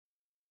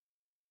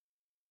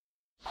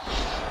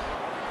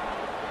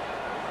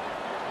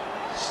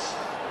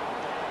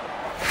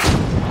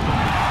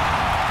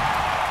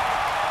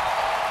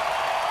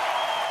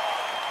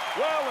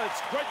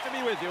great to be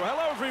with you.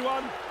 Hello,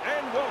 everyone,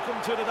 and welcome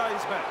to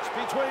today's match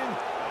between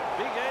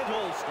the Big Ant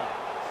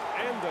All-Stars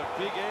and the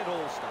Big Ant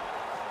All-Stars.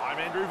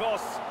 I'm Andrew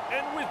Voss,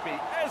 and with me,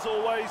 as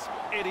always,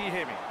 Eddie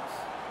Hemmings.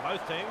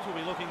 Both teams will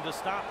be looking to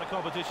start the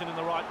competition in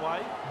the right way.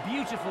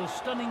 Beautiful,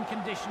 stunning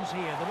conditions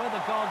here. The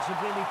weather gods have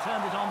really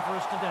turned it on for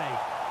us today.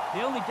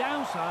 The only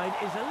downside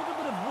is a little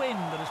bit of wind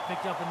that has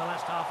picked up in the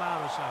last half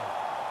hour or so.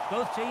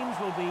 Both teams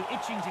will be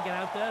itching to get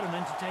out there and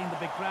entertain the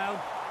big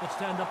crowd that's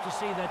turned up to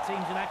see their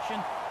teams in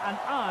action, and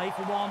I,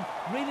 for one,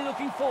 really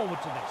looking forward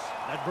to this.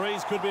 That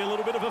breeze could be a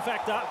little bit of a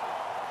factor,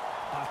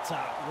 but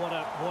what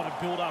a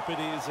build-up it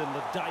is, and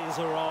the day has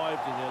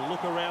arrived, and you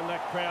look around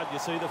that crowd, you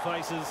see the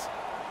faces.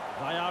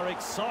 They are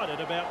excited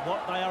about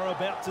what they are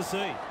about to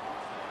see.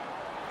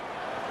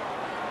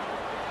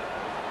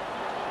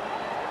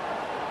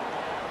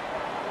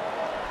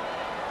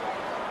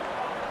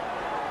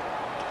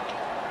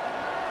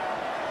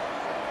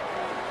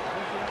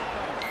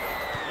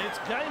 It's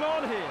game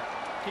on here.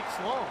 Kicks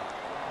long.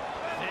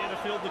 There to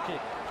field the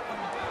kick.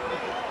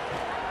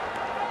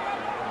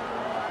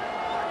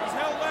 He's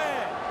held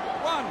there.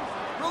 One.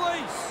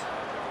 Release.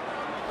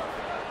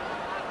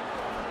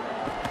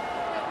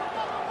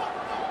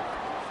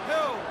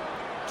 Held.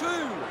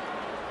 Two.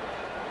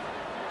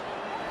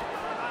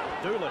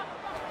 Doolin.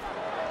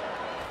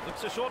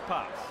 Looks a short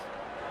pass.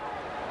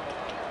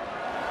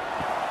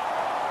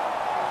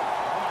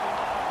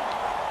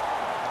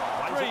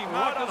 Three.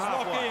 Marcus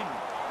lock in.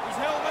 He's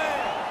held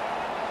there.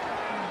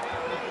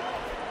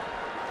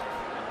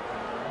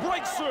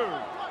 Breaks through.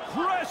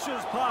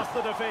 Crashes past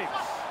the defence.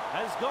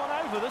 Has gone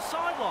over the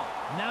sideline.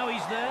 Now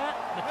he's there.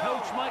 The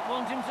coach might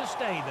want him to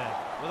stay there.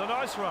 With a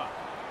nice run.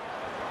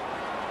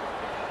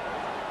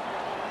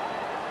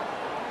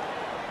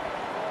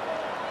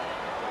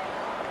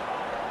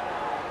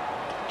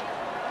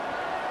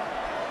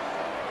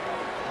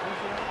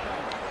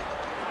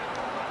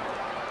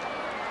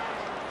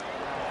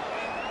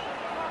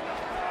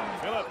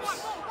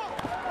 Phillips.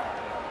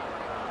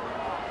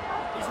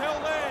 He's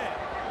held there.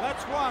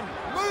 That's one.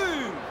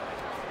 Move.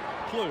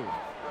 Clue.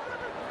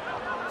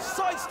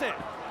 Sidestep.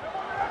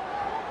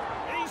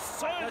 He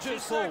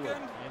surges forward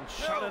and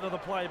shut out of the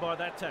play by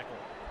that tackle.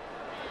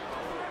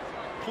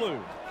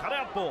 Clue. Cut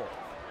out ball.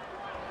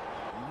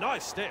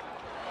 Nice step.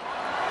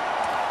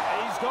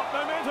 He's got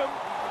momentum.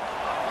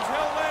 He's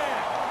held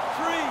there.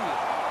 Three.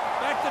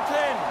 Back to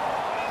 10.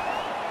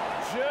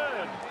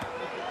 Jern.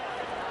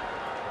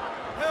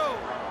 Held.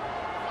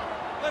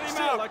 Let him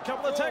Still out. a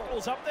couple of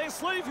tackles up their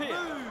sleeve here.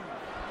 Move.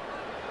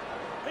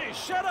 His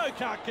shadow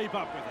can't keep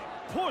up with him.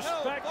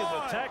 Pushed back in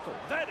the tackle.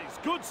 That is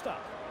good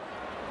stuff.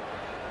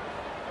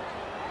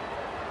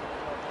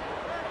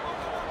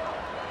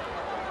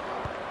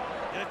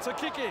 It's a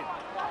kick in.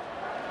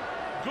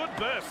 Good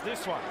burst,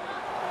 this one.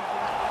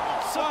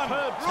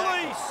 Superb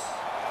release.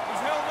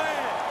 He's held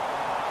there.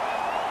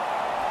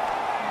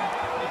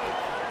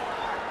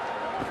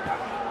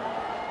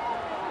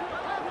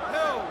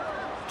 Held.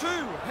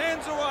 Two.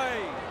 Hands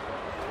away.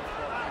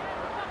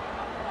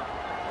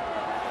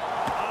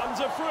 Arms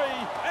are free,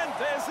 and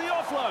there's the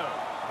offload.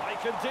 Play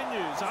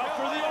continues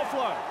after the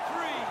offload.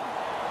 Three.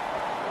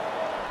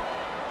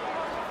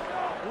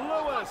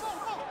 Lewis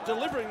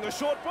delivering the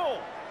short ball.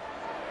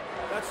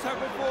 That's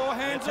tackle four.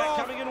 Hands Attack off.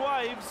 coming in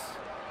waves.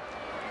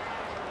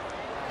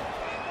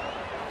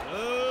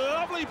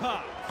 Lovely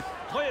pass.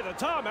 Clear the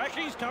tarmac.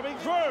 He's coming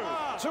through.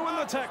 Two in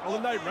the tackle,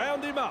 and they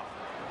round him up.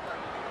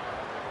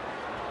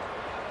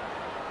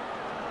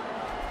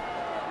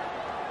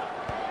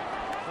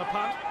 The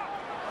punt.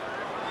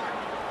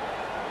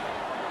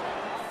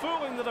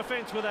 Fooling the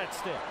defence with that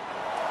step.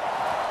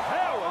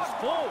 Powers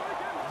forward.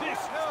 This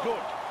is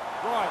good.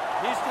 Right,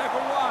 here's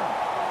tackle one.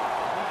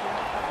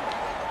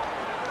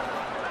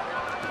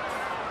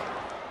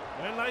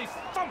 And they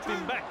thump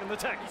him back in the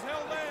tackle. He's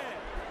held there.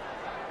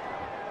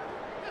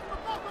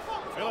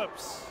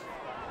 Phillips.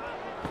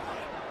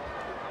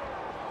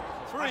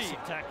 Three.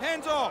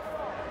 Hands off.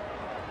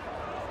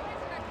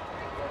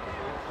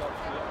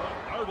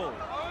 Oval.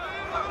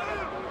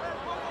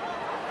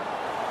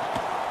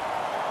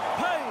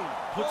 Payne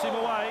puts him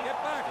away.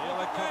 Get back. Still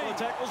a couple of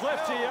tackles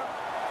left here.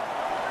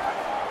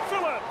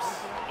 Phillips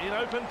in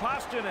open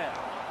pasture now.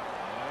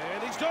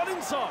 And he's got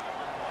inside.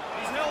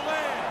 He's held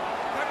there.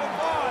 Tackle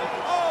five.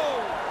 Oh!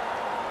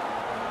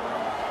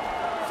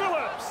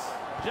 Phillips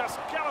just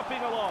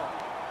galloping along.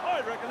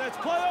 I reckon that's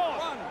play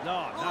on.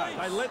 No,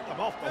 they let them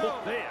off the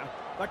hook there.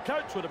 The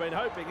coach would have been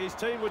hoping his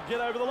team would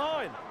get over the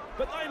line.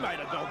 But they made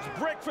a dog's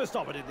breakfast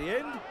of it in the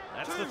end.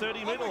 That's the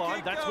 30-metre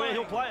line. That's where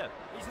he'll play it.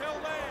 He's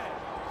held there.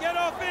 Get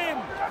off him.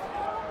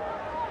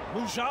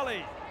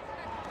 Mujali.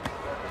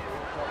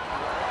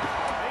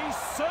 He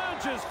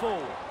surges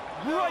forward.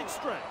 Great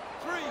strength.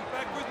 Three.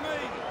 Back with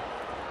me.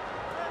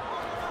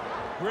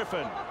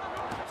 Griffin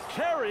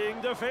carrying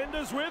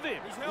defenders with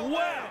him.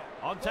 Wow.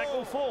 On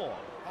tackle four.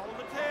 Hold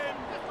the 10.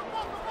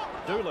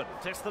 Doolin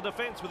tests the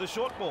defence with a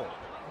short ball.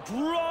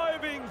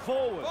 Driving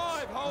forward.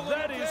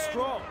 That is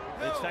strong.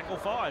 It's tackle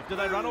 5. Do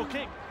they run or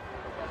kick?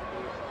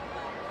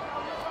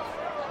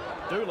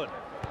 Doolin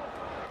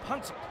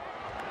punts it.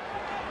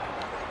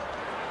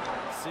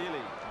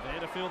 Sealy there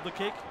to field the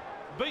kick.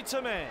 Beats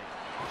a man.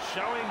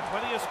 Showing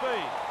plenty of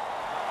speed.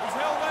 He's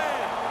held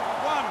there.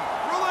 1.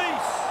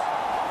 Release.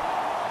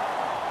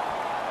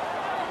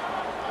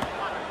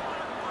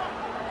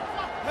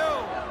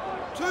 Held.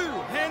 2.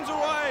 Hands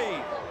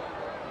away.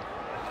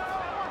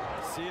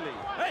 Sealy.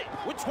 Hey,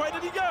 which way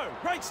did he go?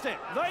 Great step.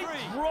 They 3.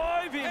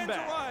 drive him Hands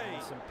back. away.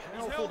 Some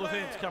He's powerful held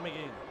defence there. coming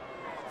in.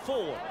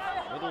 Forward.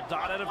 Little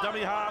dart out of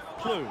dummy half.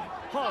 Clue.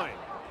 Hine.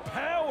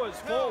 Powers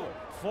forward.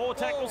 4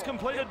 tackles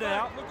completed Get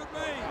now. back. Look at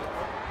me.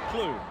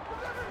 Clue.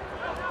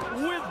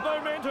 With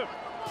momentum.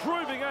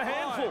 Proving a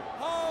handful.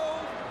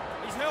 Hold.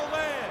 He's held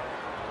there.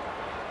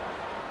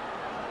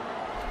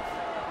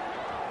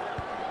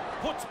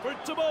 Puts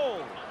boot to ball.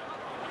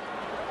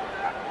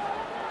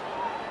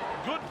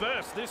 Good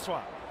burst this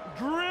one.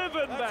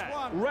 Driven That's back.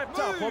 one. Wrapped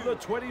up on the Move.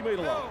 20-metre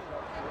line. Held.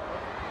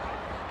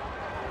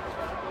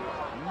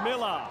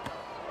 Miller.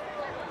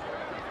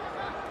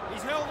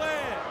 He's held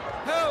there.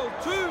 Held.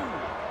 2.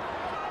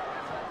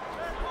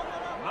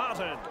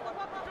 Martin.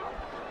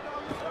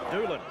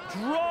 Doolan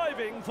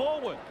driving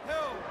forward.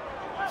 Held.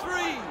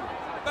 3.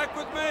 Back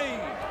with me.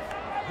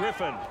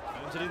 Griffin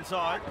turns it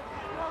inside.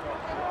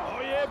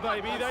 Oh yeah,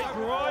 baby, they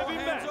drive him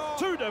back. Hands off.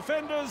 2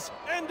 defenders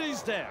and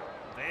he's down.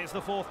 There's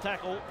the 4th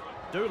tackle.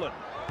 Doolan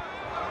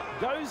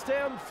goes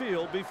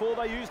downfield before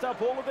they used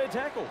up all of their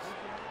tackles.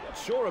 Not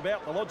sure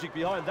about the logic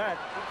behind that.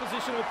 Good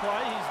positional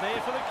play, he's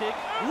there for the kick.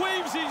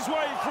 Weaves his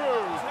way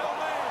through. He's held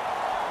there.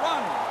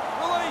 1.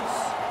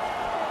 Release.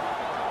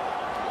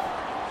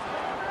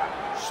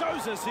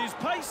 Shows us his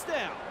pace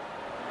now.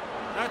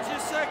 That's your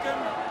second.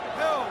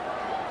 Held.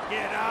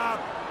 Get up.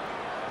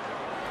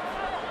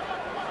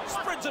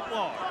 Spreads it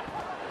wide.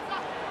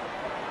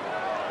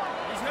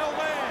 He's held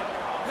there.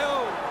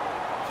 Held.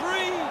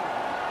 3.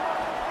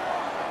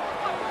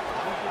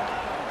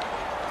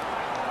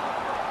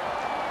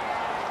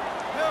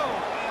 Held.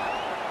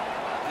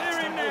 Clear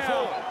him Stumble now.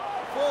 forward.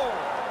 4.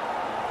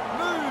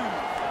 Move.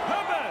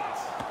 Herbert.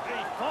 He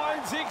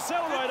finds the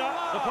accelerator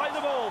to play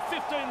the ball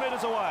 15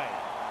 metres away.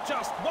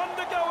 Just 1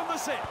 to go in the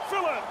set.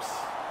 Phillips.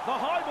 The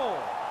high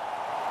ball.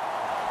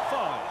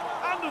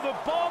 5. Under the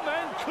bomb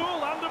and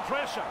cool under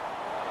pressure.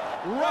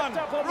 Wrapped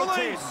up on the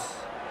 10. Release.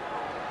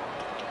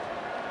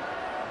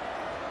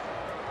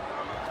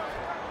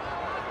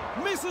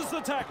 Misses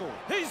the tackle.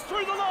 He's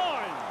through the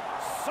line.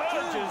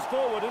 Surges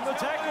forward in the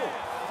tackle.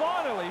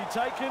 Finally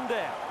taken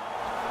down.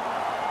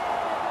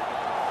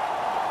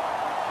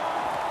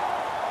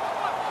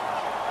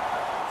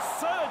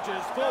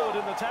 Surges forward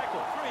in the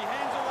tackle. 3.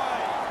 Hands away.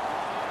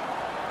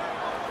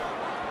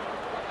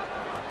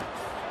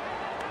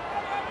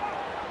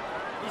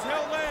 He's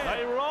held there.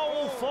 They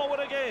roll forward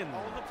again.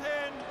 Hold the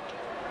 10.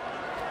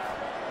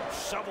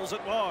 Shovels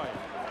it wide.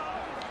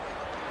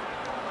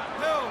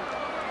 Held.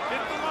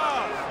 Hit the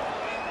last.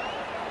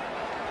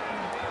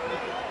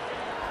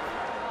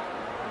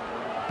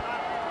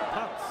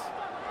 Punts.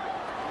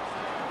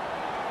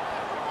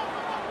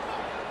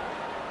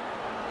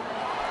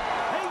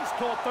 He's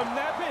caught them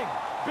napping.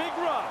 Big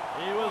run.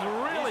 He was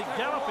really He's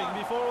taken galloping one.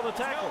 before the He's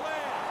tackle. held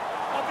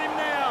there. Up him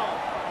now.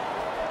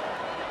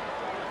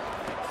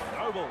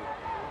 Noble.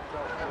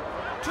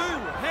 2.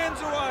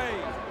 Hands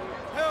away.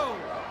 Held.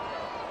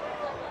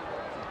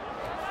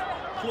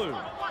 Clue.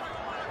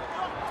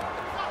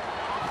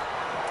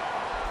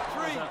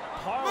 3. A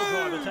pile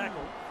driver Move.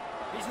 tackle.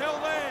 He's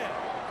held there.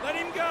 Let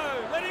him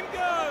go. Let him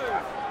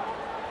go.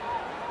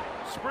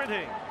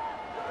 Sprinting.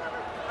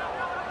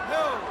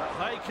 Held.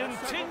 They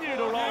continue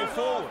to roll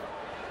forward.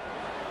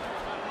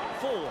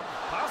 Forward.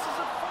 Passes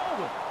it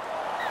forward.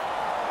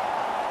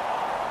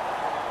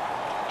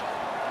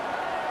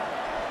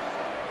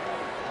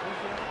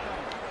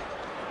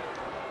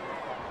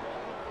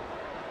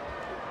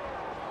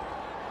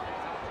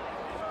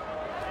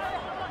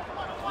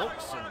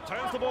 Looks and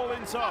turns the ball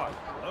inside.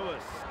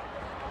 Lewis.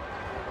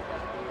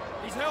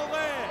 He's held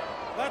there.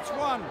 That's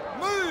 1.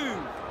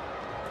 Move.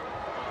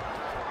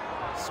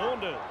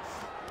 Saunders.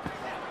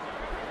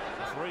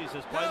 Freeze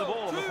has played the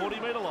ball on the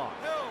 40-metre line.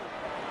 Held.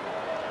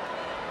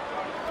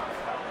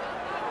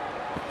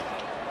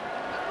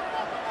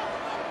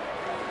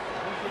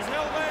 He's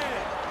held there.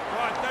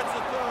 Right, that's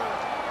the 3rd.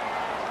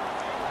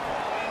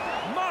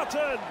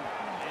 Martin.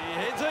 He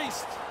heads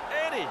east.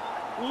 Eddie.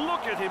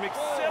 Look at him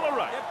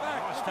accelerate. Get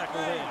back. Nice Look at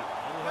tackle me. there.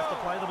 He'll have to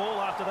play the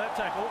ball after that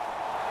tackle.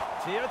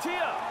 Tia. He's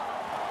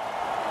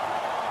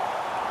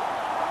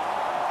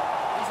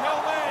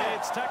held there.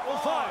 It's tackle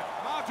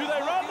 5. Do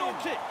they run or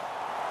kick?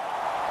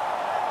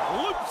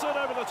 Loops it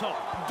over the top.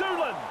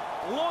 Doolan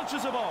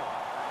launches a ball.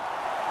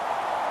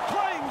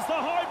 Claims the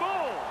high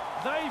ball.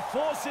 They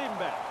force him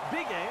back.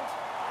 Big Ant.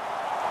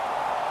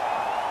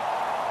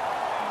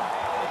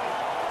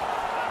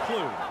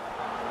 Clue.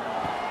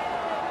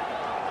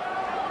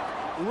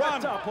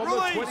 Wrapped up on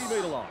Release. the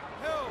 20-metre line.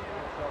 Held.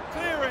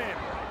 Clear him.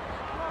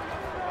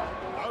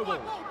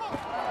 Oval.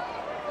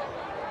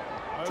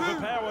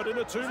 Overpowered in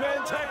a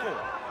 2-man tackle.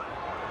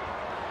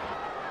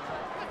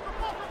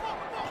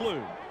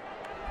 Clue.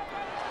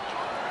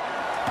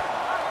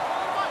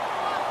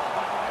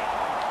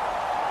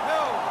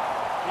 Held.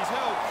 He's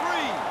held.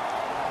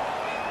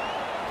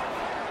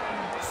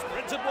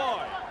 it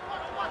wide.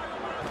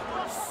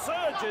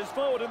 Surges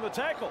forward in the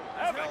tackle.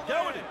 Have a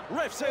go at him.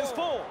 Ref says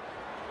four.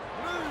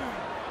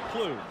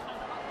 Clue.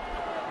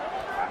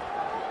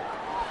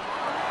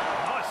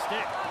 Nice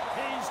step.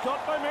 He's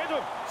got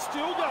momentum.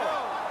 Still going.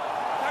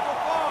 Tackle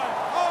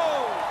 5.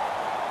 Oh!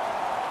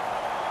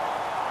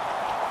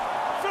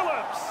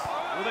 Phillips.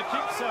 With a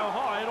kick so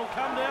high, it'll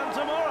come down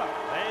tomorrow.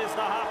 There's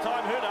the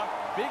half-time hooter.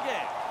 Big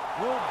Ant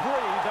will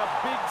breathe a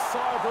big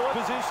sigh of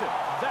position.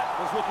 That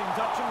was looking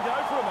touch and go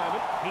for a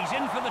moment. He's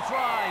in for the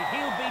try.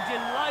 He'll be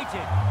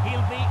delighted.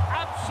 He'll be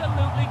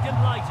absolutely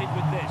delighted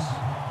with this.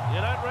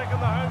 You don't reckon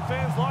the home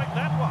fans like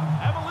that one?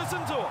 Have a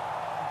listen to him.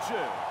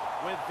 Jew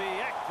with the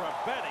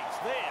acrobatics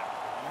there.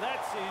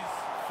 That's his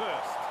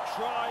first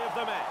try of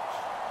the match.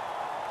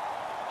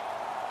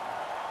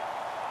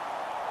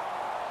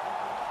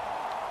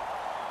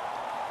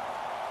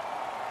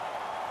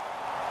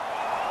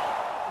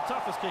 The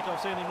toughest kick I've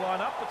seen him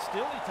line up, but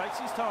still he takes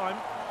his time.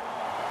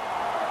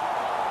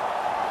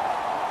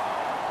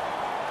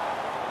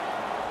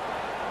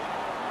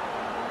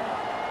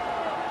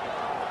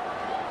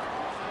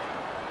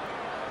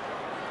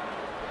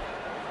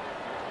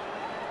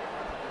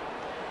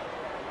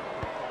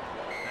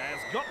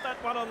 Got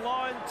that one on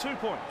line, 2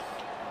 points.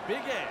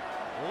 Big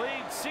Ant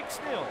leads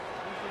 6-0.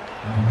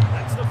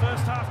 That's the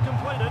first half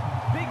completed.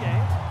 Big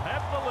Ant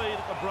have the lead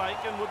at the break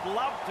and would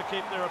love to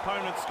keep their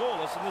opponent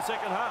scoreless in the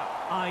second half.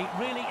 I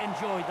really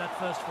enjoyed that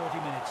first 40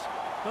 minutes.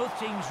 Both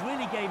teams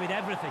really gave it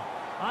everything.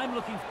 I'm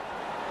looking...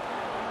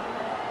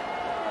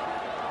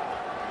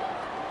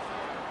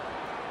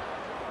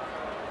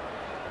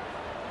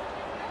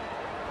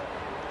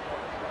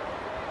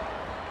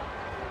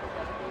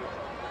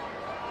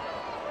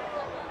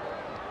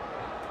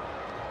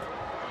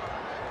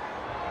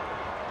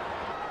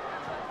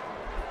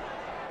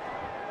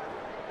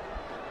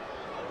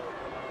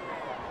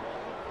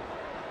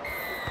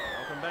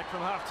 Back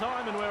from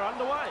half-time and we're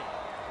underway.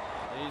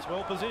 He's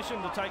well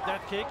positioned to take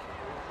that kick.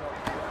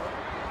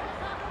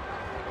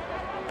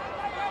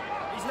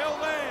 He's held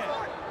there.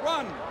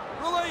 Run.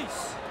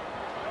 Release.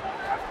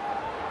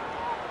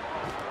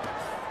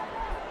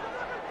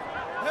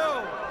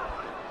 Held.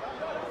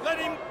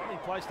 Let him. Any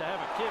place to have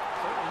a kick.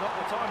 Certainly not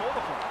the time or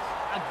the place.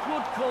 A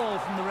good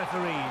call from the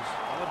referees.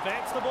 They'll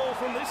advance the ball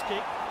from this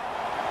kick.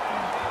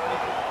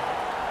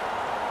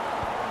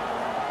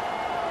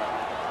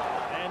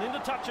 And into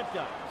touch it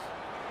goes.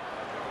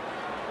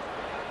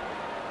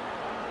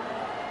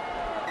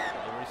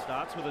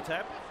 Starts with a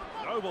tap.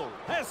 Noble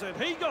has it.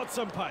 He got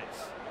some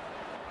pace.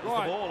 Here's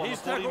the ball on the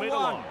 40-metre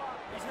line.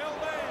 He's held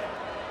there.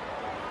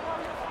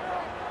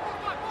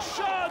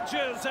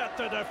 Charges at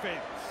the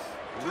defence.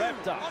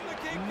 Wrapped up.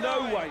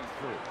 No way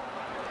through.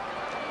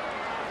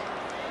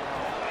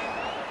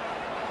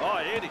 Oh,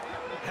 Eddie.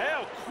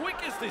 How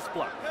quick is this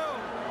bloke? 3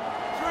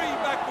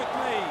 back with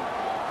me.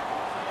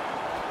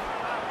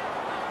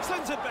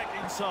 Sends it back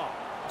inside.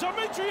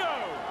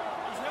 Demetrio.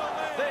 He's held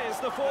there. There's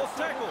the fourth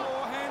tackle.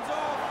 Hands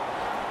off.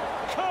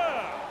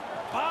 Kerr,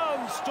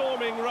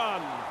 barnstorming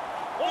run,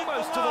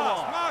 almost to the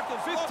line.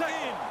 Marcus, fifth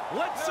tackle.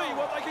 Let's see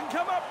what they can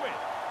come up with.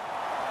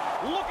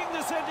 Looking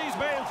to send his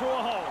man through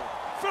a hole.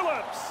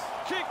 Phillips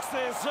kicks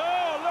this.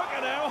 Oh, look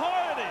at how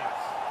high it is.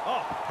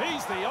 Oh,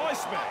 he's the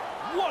Iceman.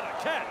 What a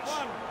catch.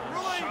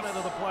 Shut out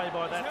of the play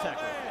by that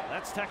tackle.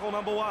 That's tackle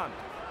number 1.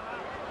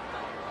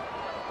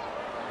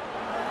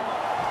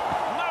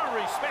 No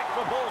respect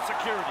for ball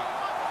security.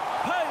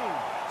 Payne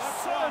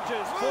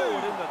surges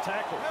forward in the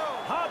tackle.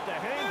 Hard to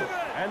handle.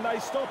 And they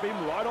stop him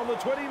right on the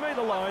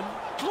 20-metre line.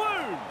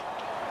 Clune.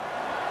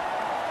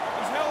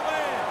 He's held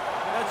there.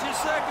 That's his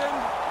second.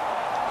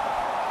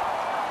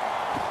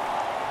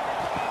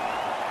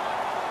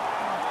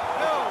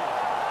 Held.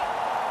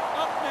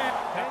 Up now.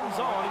 Hands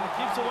on and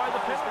gives away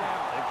the penalty.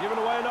 They've given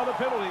away another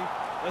penalty.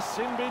 The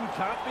sin bin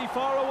can't be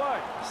far away.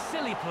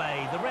 Silly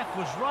play. The ref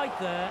was right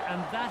there,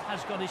 and that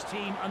has got his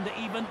team under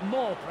even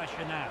more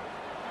pressure now.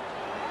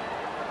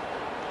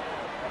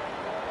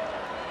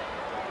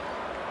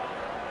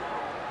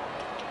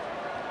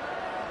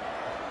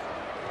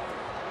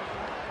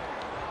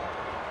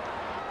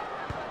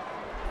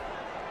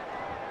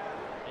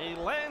 He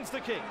lands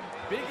the kick.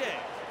 Big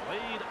Ant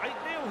lead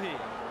 8-0 here.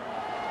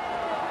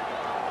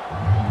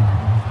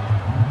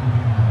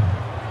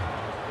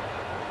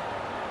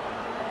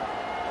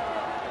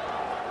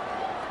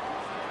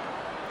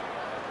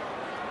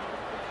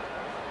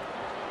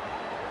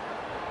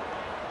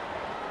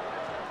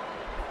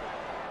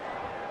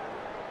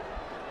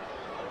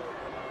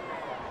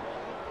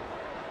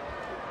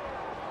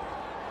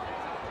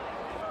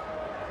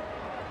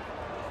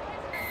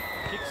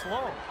 Kicks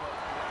long.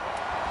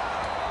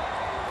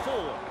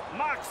 Forward,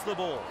 marks the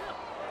ball.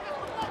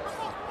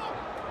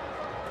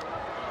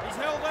 He's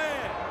held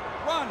there.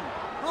 Run.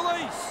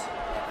 Release.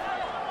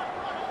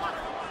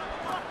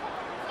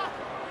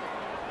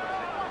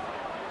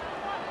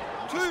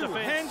 Two.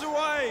 Hands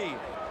away.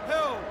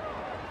 Held.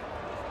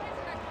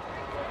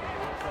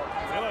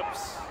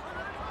 Phillips.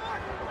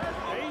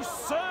 He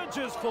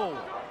surges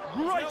forward.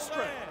 Great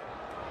strength.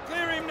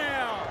 Clear him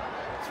now.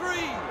 3.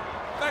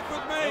 Back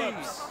with me.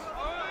 Phillips.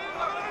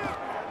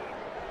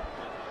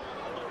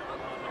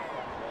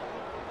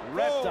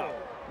 wrapped Ball. up.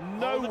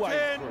 No Hold the way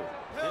 10. through.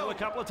 Still Hill. a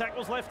couple of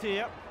tackles left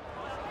here.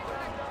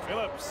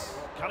 Phillips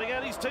cutting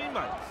out his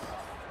teammates.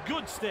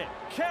 Good step,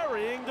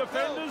 carrying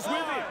defenders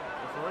with him.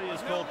 Referee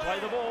has called play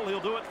the ball. He'll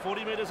do it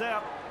 40 metres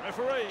out.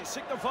 Referee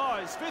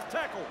signifies fifth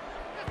tackle.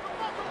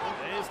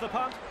 There's the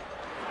punt.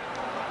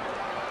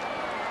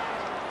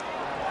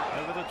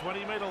 Over the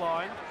 20-metre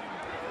line.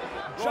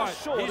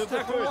 Just short Here's of the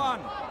tackle 30. one.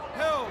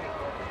 Hill.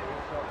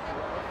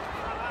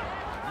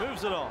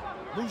 Moves it on.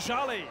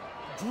 Mujali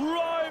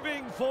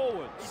driving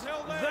forwards. He's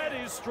held there. That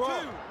is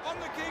strong. 2 on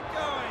the keep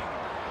going.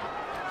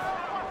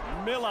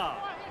 Miller.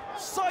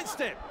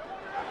 Sidestep.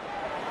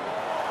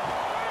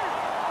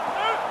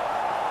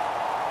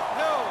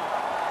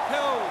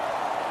 Hill.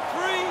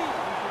 3.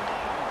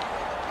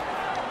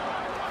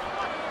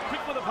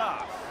 Quick with the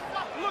pass.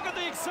 Look at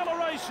the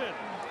acceleration.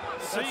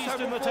 Seized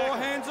in the tackle tackle. four,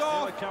 hands Still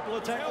off. a couple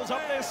of tackles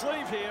up their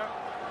sleeve here.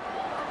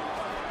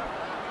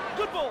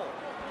 Good ball.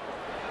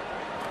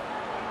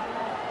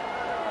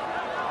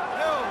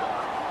 Hill.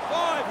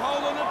 5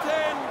 holding the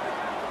 10.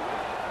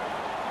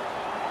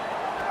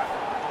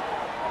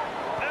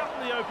 Out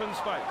in the open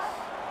space.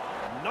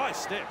 Nice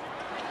step.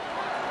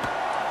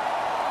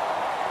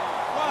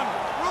 1.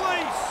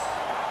 Release.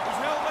 He's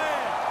held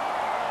there.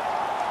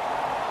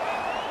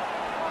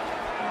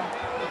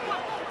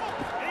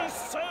 He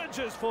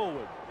surges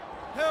forward.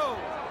 Hill.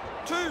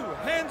 2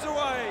 hands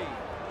away.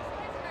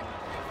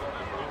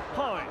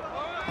 High.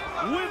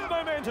 With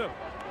momentum.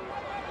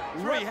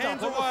 3 Wrapped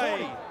hands up on the away.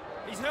 40.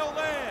 He's held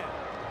there.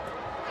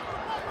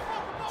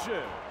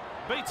 Jerd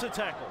beats a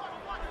tackle.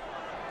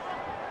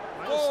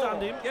 Well, 4.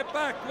 stunned him. Get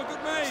back. Look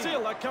at me.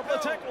 Still a couple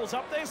of Hill. tackles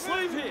up their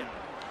sleeve here.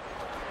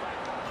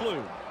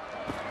 Clue.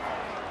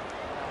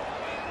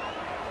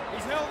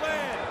 He's held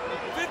there.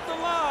 5th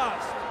and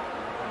last.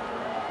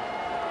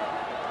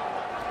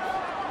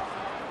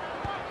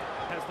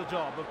 Has the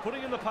job of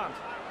putting in the punt.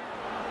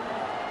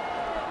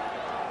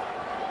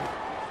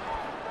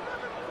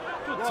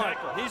 Good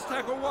tackle. Here's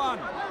tackle 1.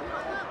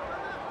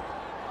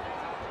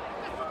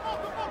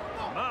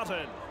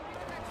 Martin.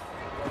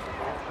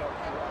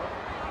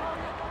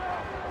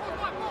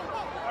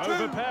 Two.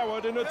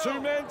 Overpowered in a Hill.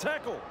 two-man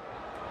tackle.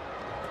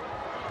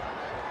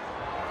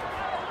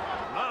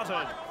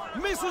 Martin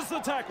misses the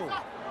tackle.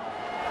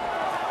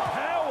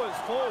 Powers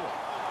forward.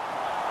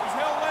 He's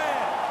held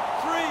there.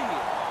 3.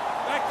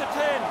 Back to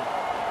 10.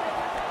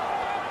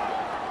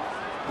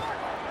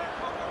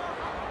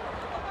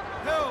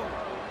 Hill.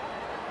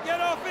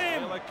 Get off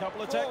him. Still a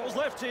couple of 4. tackles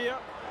left here.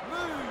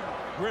 Move.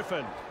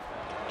 Griffin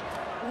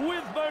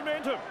with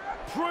momentum,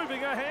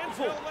 proving a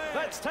handful. Held there.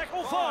 That's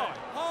tackle 5.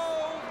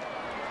 Hold.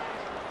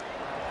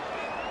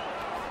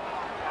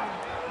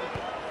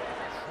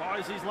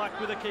 Tries his luck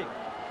with a kick.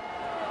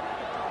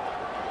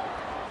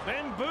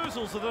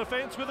 Bamboozles the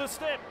defence with a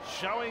step,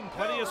 showing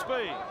plenty of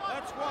speed.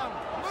 That's 1.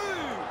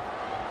 Move.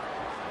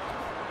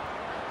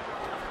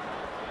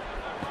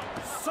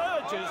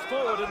 Surges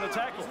forward in the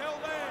tackle. He's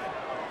held there.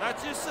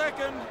 That's his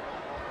 2nd.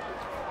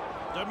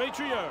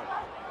 Demetrio.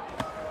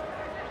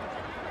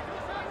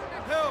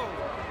 Hill.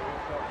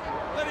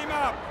 Let him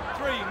up.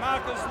 3.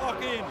 Markers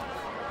lock in.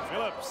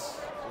 Phillips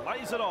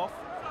lays it off.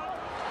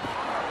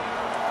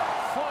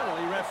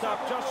 Finally wrapped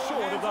up just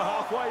short of the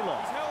halfway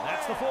line.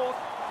 That's the 4th.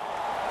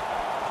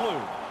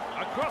 Clue.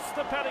 Across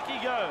the paddock he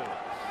goes.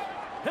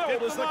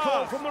 Held is the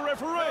call from the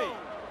referee.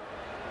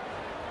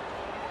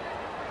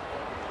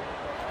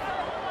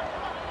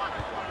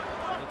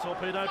 The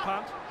torpedo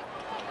punt.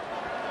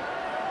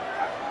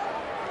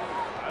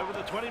 Over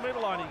the 20-metre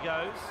line he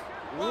goes.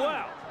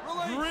 Wow.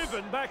 Release.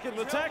 Driven back in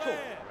the He's held tackle.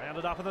 there.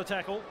 Rounded up in the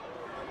tackle.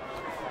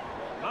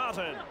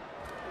 Martin.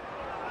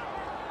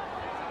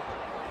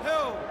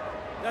 Hill.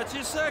 That's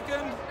his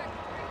 2nd.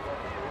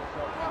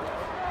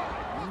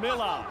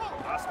 Miller.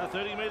 Past the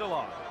 30-metre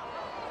line.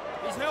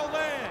 He's held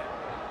there.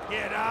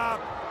 Get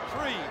up.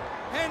 3.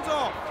 Hands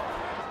off.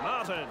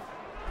 Martin.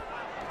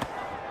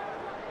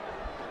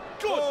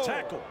 Good 4.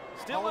 tackle.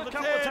 Still Hold a the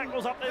couple of 10.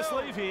 tackles up their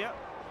Hill. sleeve here.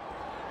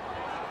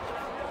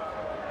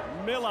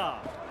 Miller.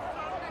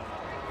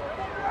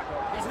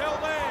 He's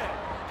held there.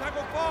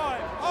 Tackle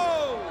 5.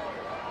 Oh!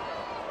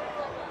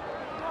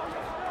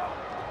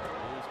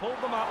 He's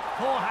pulled them up.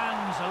 Poor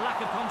hands, a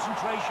lack of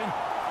concentration.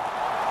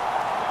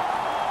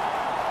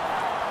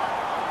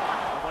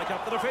 Break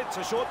up the defence,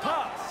 a short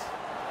pass.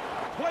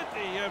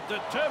 Plenty of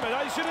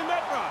determination in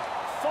that run.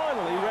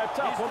 Finally wrapped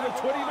up He's on the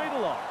tackle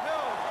 20-metre one. line.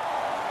 Hill.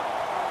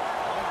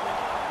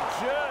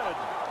 Jerd.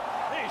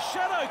 His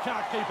shadow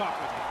can't keep up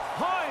with him.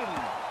 Hine.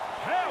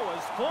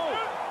 Powers forward.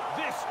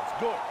 This is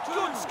good.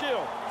 Good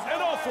skill. An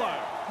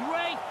offload.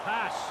 Great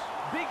pass.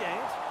 Big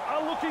Ant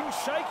are looking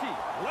shaky.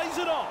 Lays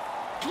it off.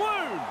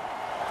 Clune.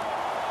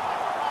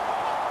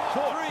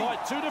 Caught 3. by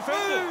 2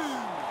 defenders.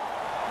 Move.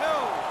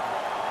 Hill.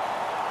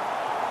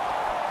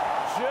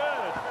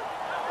 Jerd.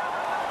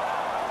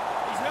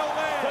 He's held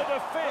there. The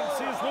defence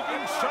is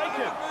looking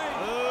shaken.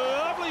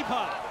 Lovely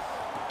pass.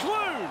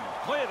 Clune.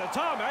 Clear the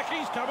tarmac.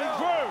 He's coming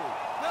through.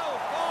 Hill.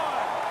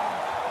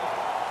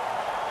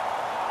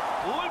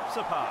 5. Loops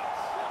a pass.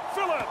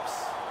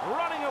 Phillips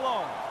running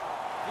along.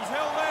 He's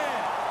held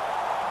there.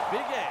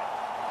 Big Ant.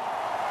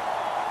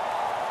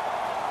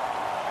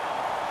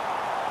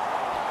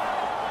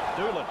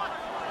 Doolan.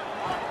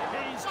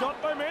 He's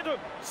got momentum.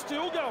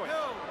 Still going.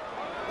 Held.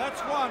 That's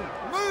one.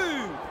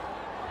 Move.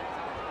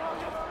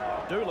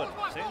 Doolan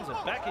sends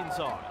it back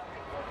inside.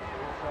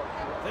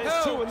 There's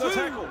Held. two in the Two.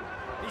 tackle.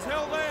 He's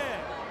held there.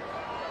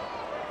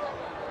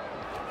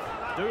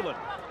 Doolan.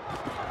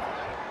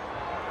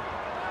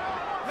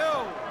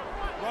 Held.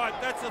 Right,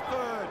 that's a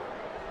third.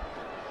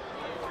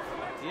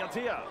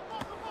 Tia.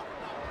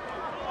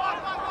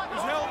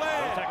 He's held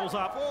there. Tackles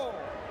up. Four.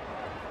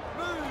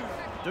 Move.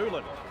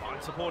 Doolan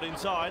finds support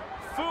inside,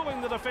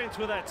 fooling the defence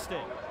with that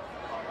step.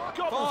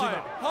 Gobbles him Five.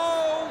 up.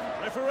 Hold.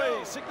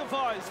 Referee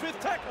signifies fifth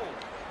tackle.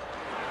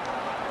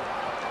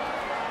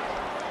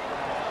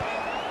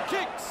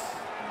 Kicks.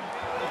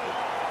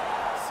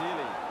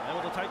 Sealy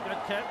able to take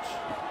that catch.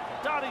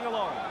 Darting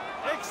along.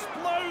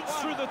 Explodes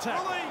through the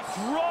tackle. Release.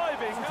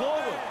 Driving Held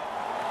forward. there.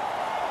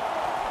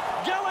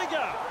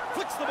 Gallagher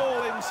flicks the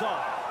ball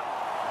inside.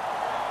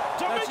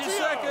 That's your Domiccio.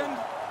 second.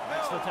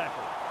 That's the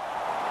tackle.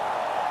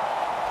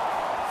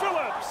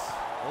 Phillips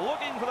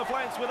looking for the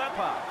flanks with that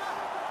pass.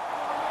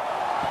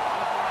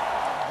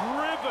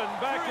 Driven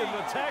back in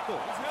the tackle.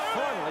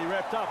 Finally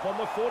wrapped up on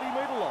the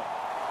 40-metre line.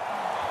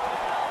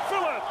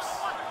 Phillips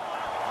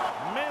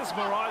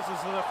mesmerises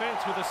the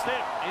defence with a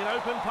step in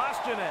open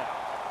pasture now.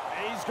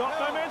 He's got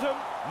momentum,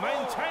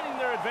 maintaining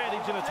their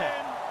advantage in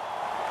attack.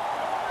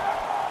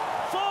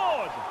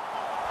 Ford.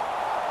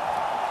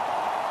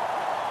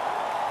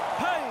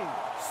 Payne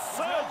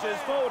surges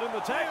forward in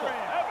the tackle.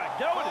 Have a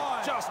go at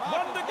it. Just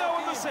one to go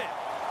in the set.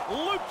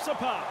 Loops a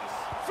pass.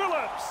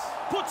 Phillips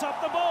puts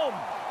up the bomb.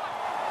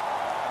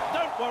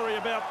 Don't worry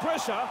about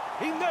pressure.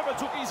 He never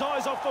took his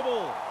eyes off the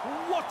ball.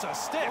 What a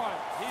step.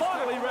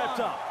 Finally wrapped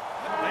up.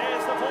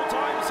 There's the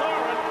full-time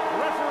siren.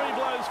 Referee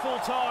blows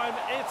full-time.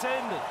 It's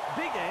ended.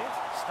 Big Ant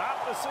start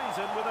the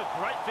season with a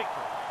great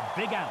victory.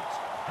 Big Ant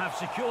have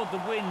secured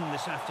the win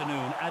this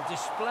afternoon. A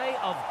display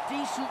of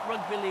decent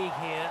rugby league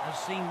here has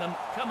seen them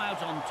come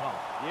out on top.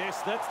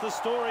 Yes, that's the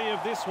story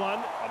of this one.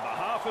 On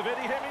behalf of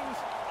Eddie Hemmings,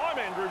 I'm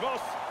Andrew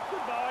Voss.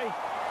 Goodbye.